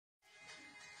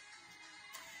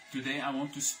Today I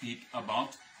want to speak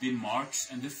about the marks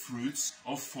and the fruits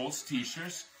of false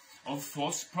teachers, of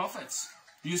false prophets.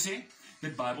 You see, the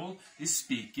Bible is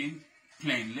speaking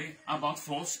plainly about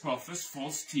false prophets,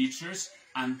 false teachers,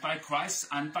 antichrists,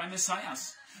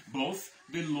 anti-messiahs. Both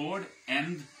the Lord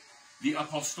and the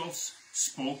apostles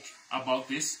spoke about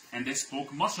this, and they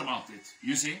spoke much about it.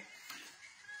 You see,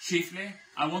 chiefly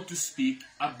I want to speak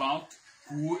about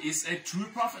who is a true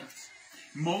prophet.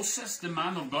 Moses, the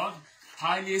man of God,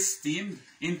 highly esteemed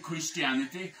in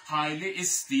Christianity, highly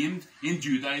esteemed in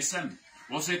Judaism,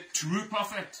 was a true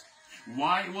prophet.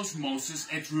 Why was Moses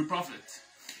a true prophet?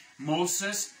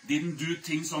 Moses didn't do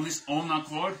things on his own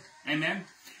accord. Amen.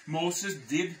 Moses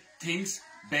did things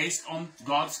based on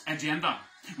God's agenda.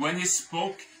 When he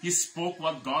spoke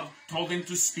what God told him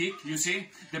to speak. You see,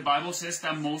 the Bible says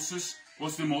that Moses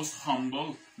was the most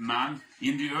humble man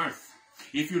in the earth.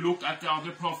 If you look at the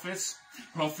other prophets,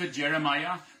 Prophet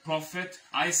Jeremiah, Prophet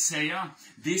Isaiah,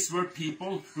 these were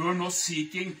people who were not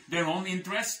seeking their own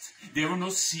interest. They were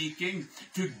not seeking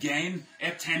to gain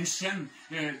attention,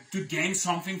 to gain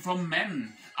something from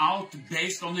men, out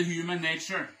based on the human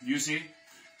nature. You see,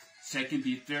 2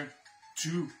 Peter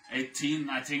 2:18,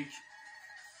 I think.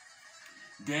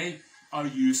 They are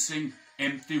using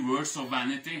empty words of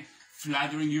vanity,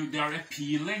 flattering you. They are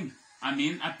appealing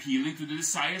to the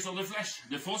desires of the flesh,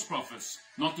 the false prophets,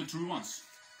 not the true ones.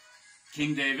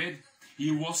 King David,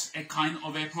 he was a kind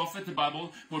of a prophet. The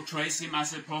Bible portrays him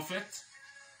as a prophet,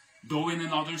 though in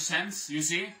another sense, you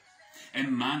see. A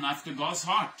man after God's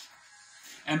heart.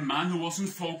 A man who wasn't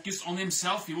focused on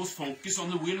himself, he was focused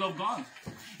on the will of God.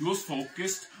 He was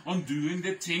focused on doing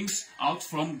the things out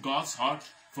from God's heart,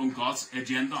 from God's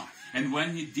agenda. And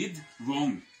when he did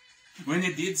wrong, when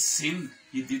he did sin,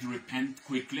 he did repent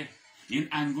quickly. In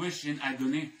anguish, in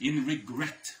agony, in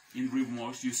regret, in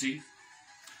remorse, you see.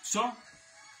 So,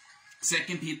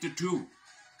 2 Peter 2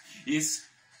 is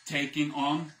taking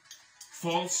on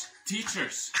false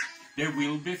teachers. There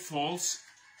will be false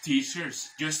teachers,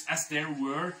 just as there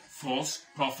were false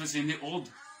prophets in the old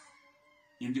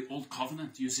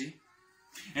covenant, you see.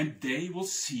 And they will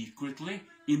secretly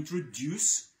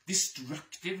introduce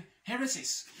destructive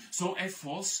heresies. So a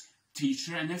false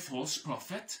teacher and a false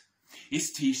prophet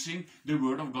is teaching the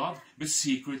word of God, but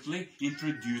secretly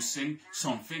introducing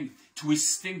something,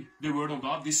 twisting the word of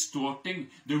God, distorting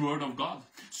the word of God.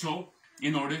 So,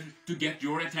 in order to get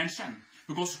your attention,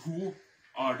 because who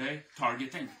are they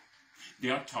targeting? They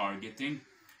are targeting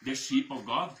the sheep of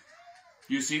God,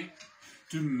 you see,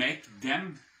 to make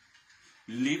them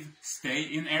stay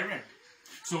in error.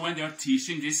 So when they are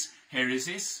teaching these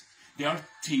heresies, they are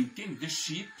thinking, the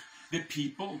sheep, the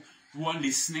people who are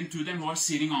listening to them, who are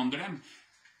sitting under them,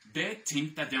 they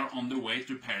think that they are on the way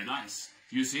to paradise,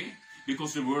 you see,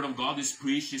 because the word of God is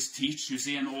preached, is taught, you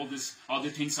see, and all these other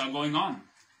things are going on.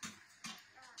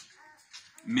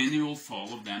 Many will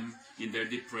follow them in their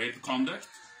depraved conduct.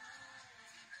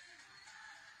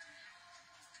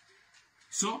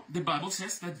 So the Bible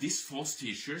says that these false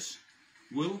teachers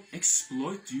will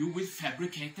exploit you with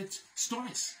fabricated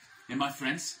stories. And my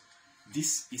friends,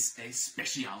 this is a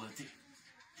speciality.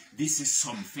 This is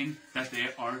something that they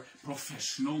are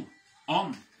professional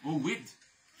on or with.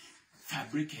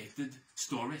 Fabricated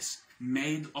stories,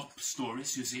 made up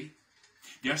stories, you see.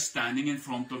 They are standing in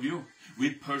front of you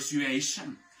with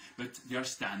persuasion, but they are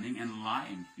standing and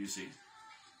lying, you see.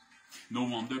 No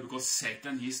wonder, because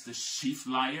Satan is the chief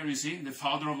liar, you see, the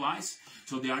father of lies.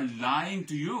 So they are lying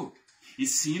to you. It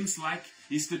seems like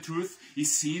it's the truth. It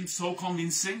seems so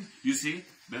convincing, you see,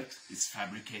 but it's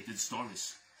fabricated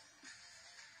stories.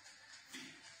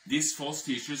 These false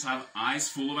teachers have eyes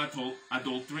full of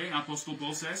adultery, Apostle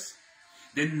Paul says.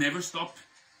 They never stop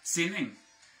sinning.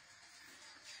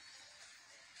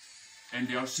 And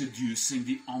they are seducing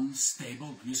the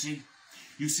unstable, you see.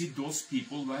 You see those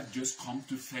people who have just come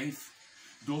to faith,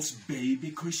 those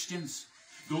baby Christians,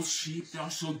 those sheep, they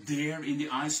are so dear in the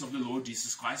eyes of the Lord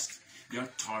Jesus Christ. They are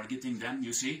targeting them,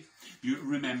 you see. You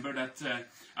remember that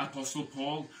Apostle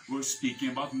Paul was speaking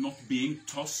about not being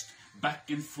tossed back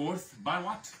and forth by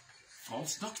what?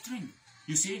 False doctrine.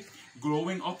 You see,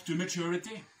 growing up to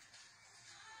maturity.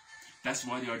 That's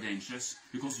why they are dangerous,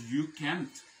 because you can't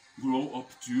grow up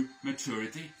to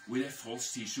maturity with a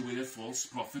false teacher, with a false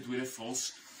prophet, with a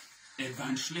false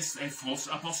evangelist, a false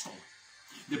apostle.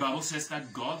 The Bible says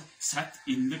that God sat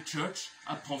in the church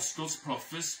apostles,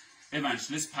 prophets,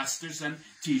 evangelists, pastors and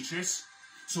teachers,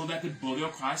 so that the body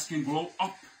of Christ can grow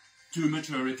up to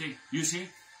maturity. You see,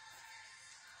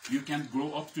 you can't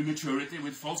grow up to maturity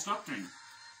with false doctrine.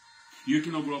 You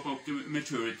cannot grow up to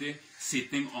maturity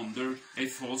sitting under a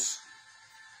false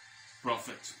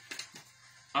prophet.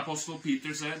 Apostle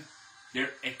Peter said,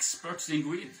 they're experts in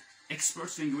greed.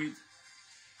 Experts in greed.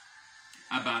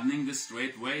 Abandoning the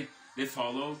straight way, they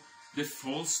follow the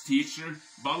false teacher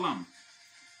Balaam.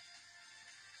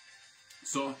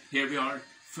 So here we are,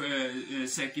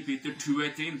 2 Peter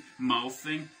 2:18,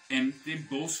 mouthing empty,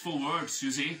 boastful words,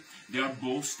 you see. They are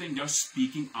boasting, they are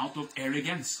speaking out of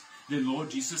arrogance. The Lord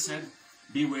Jesus said,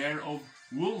 beware of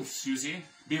wolves, you see.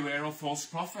 Beware of false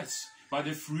prophets. By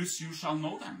the fruits you shall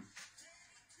know them.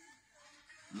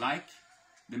 Like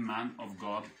the man of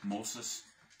God, Moses.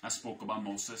 I spoke about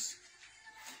Moses.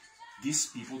 These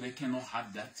people, they cannot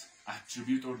have that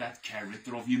attribute or that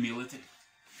character of humility.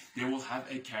 They will have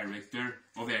a character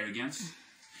of arrogance,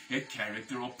 a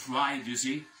character of pride, you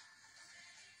see.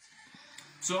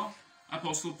 So,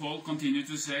 Apostle Paul continued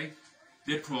to say,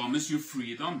 they promise you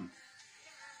freedom.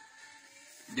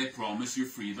 They promise you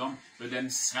freedom, but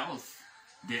themselves,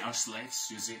 they are slaves,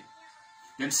 you see.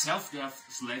 Themselves, they are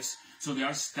slaves. So they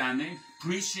are standing,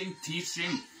 preaching,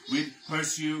 teaching, with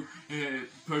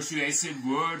persuasive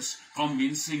words,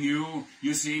 convincing you,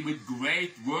 you see, with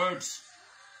great words.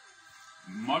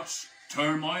 Much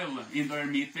turmoil in their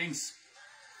meetings.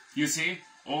 You see,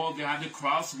 oh, they have the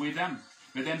crowds with them,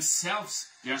 but themselves,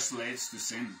 they are slaves to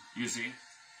sin, you see.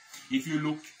 If you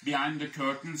look behind the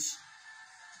curtains,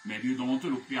 maybe you don't want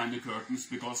to look behind the curtains,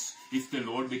 because if the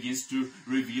Lord begins to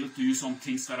reveal to you some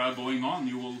things that are going on,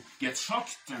 you will get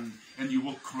shocked and you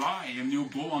will cry and you will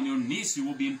go on your knees, you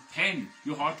will be in pain,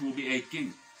 your heart will be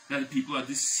aching, that people are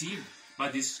deceived by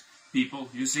these people,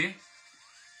 you see.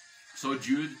 So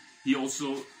Jude, he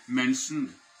also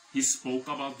mentioned, he spoke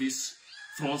about this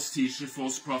false teacher,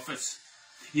 false prophets.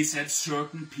 He said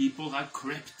certain people have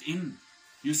crept in.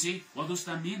 You see, what does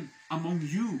that mean? Among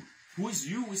you. Who is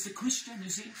you? Who is the Christian, you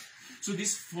see? So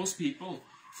these false people,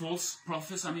 false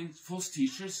prophets, false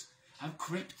teachers, have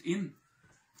crept in.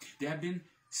 They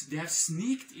have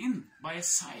sneaked in by a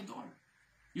side door,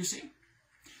 you see?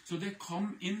 So they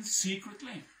come in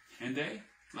secretly. And they,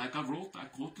 like I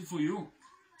quoted for you,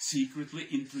 secretly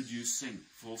introducing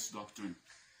false doctrine.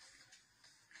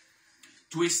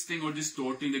 Twisting or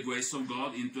distorting the grace of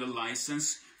God into a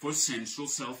license for sensual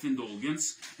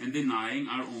self-indulgence and denying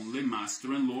our only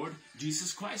Master and Lord,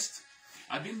 Jesus Christ.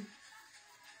 I've been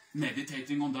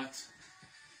meditating on that.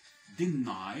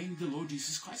 Denying the Lord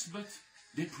Jesus Christ, but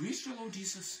they preach the Lord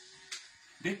Jesus.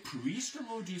 They preach the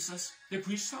Lord Jesus. They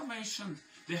preach salvation.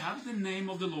 They have the name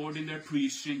of the Lord in their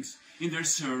preachings, in their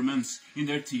sermons, in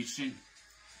their teaching.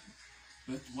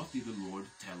 But what did the Lord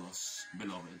tell us,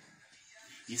 beloved?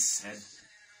 He said,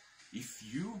 if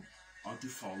you are to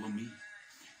follow me,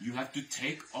 you have to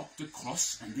take up the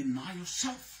cross and deny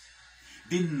yourself.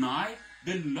 Deny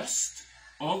the lust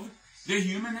of the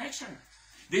human nature,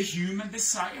 the human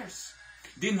desires.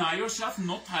 Deny yourself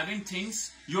not having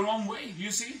things your own way,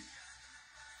 you see.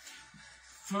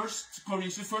 1 or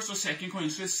 2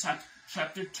 Corinthians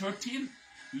chapter 13,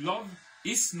 love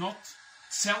is not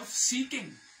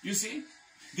self-seeking, you see.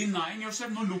 Denying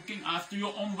yourself, not looking after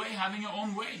your own way, having your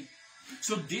own way.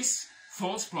 So these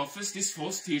false prophets, these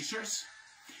false teachers,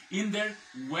 in their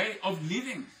way of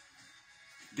living,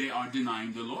 they are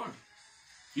denying the Lord.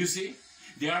 You see,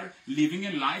 they are living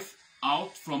a life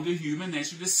out from the human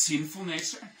nature, the sinful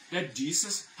nature that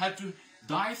Jesus had to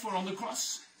die for on the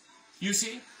cross. You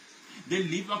see, they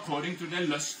live according to their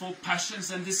lustful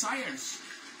passions and desires.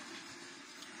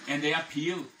 And they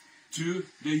appeal to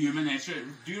the human nature.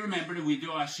 Do you remember the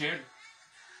video I shared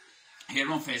here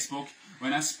on Facebook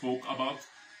when I spoke about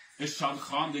a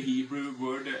shadchan, the Hebrew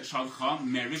word shadchan,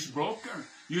 marriage broker?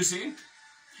 You see,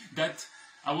 that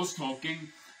I was talking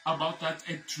about that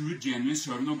a true, genuine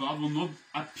servant of God will not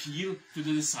appeal to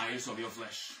the desires of your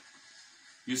flesh.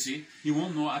 You see, he will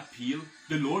not appeal,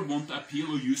 the Lord won't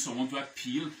appeal or use someone to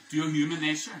appeal to your human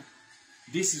nature.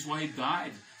 This is why he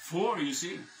died for, you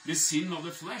see, the sin of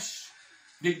the flesh.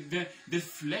 The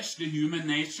flesh, the human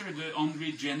nature, the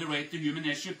unregenerated human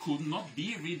nature could not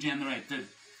be regenerated.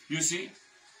 You see,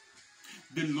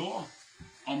 the law,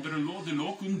 under the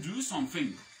law couldn't do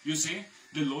something. You see,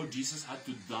 the Lord Jesus had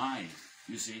to die,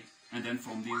 you see. And then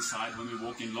from the inside, when we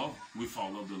walk in love, we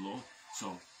follow the law.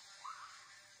 So,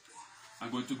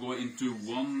 I'm going to go into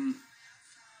one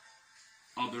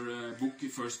other book,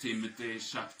 1 Timothy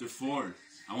chapter 4.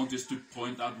 I want just to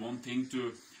point out one thing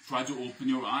to try to open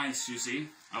your eyes, you see,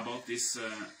 about these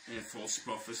false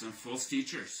prophets and false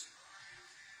teachers.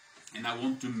 And I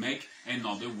want to make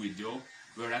another video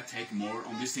where I take more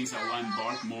on these things. I will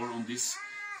embark more on these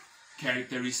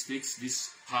characteristics, this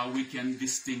how we can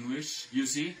distinguish, you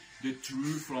see, the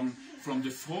true from the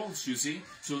false, you see.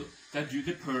 So that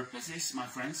the purpose is, my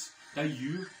friends, that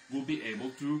you will be able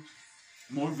to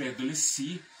more readily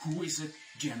see who is a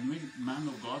genuine man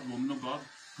of God, woman of God,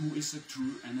 who is a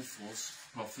true and a false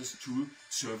prophet, true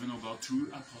servant of God, true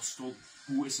apostle,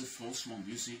 who is a false one,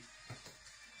 you see.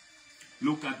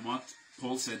 Look at what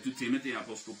Paul said to Timothy,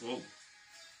 Apostle Paul.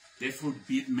 They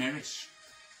forbid marriage.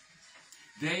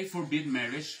 They forbid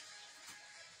marriage.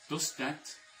 Does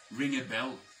that ring a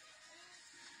bell?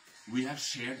 We have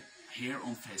shared here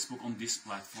on Facebook, on this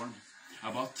platform,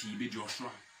 about T.B. Joshua,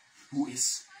 who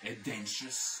is a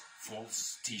dangerous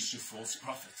false teacher, false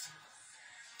prophet.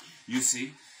 You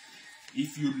see,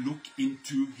 if you look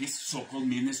into his so-called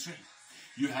ministry,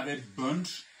 you have a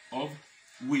bunch of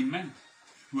women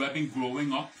who have been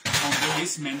growing up under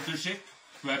his mentorship,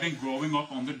 who have been growing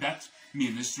up under that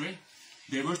ministry.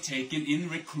 They were taken in,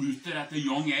 recruited at a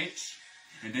young age,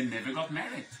 and they never got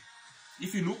married.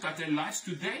 If you look at their lives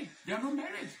today, they are not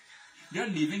married. They are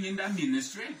living in that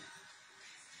ministry,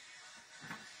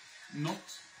 not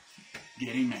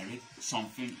getting married.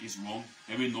 Something is wrong.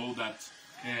 And we know that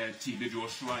T.B.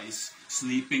 Joshua is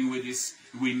sleeping with these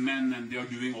women, and they are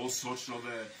doing all sorts of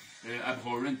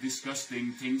abhorrent,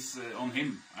 disgusting things on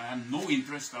him. I have no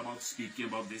interest about speaking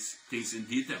about these things in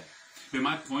detail. But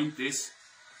my point is,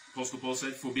 Apostle Paul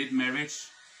said, forbid marriage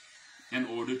in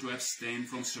order to abstain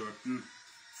from certain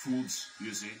foods,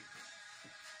 you see.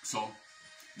 So,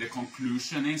 the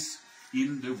conclusion is,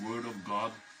 in the Word of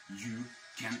God, you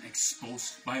can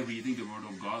expose, by reading the Word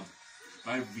of God,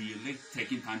 by really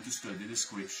taking time to study the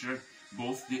Scripture,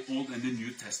 both the Old and the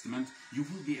New Testament, you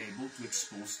will be able to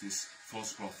expose these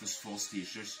false prophets, false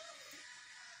teachers,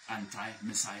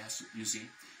 anti-messiahs, you see.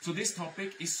 So this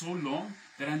topic is so long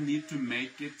that I need to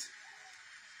make it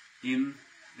in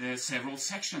several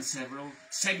sections, several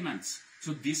segments.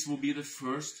 So this will be the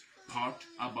first part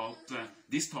about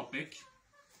this topic,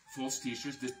 false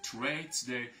teachers, the traits,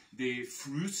 the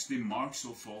fruits, the marks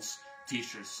of false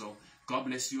teachers. So God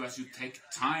bless you as you take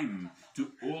time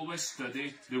to always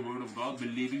study the Word of God,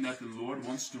 believing that the Lord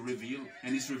wants to reveal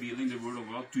and is revealing the Word of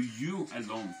God to you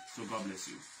alone. So God bless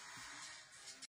you.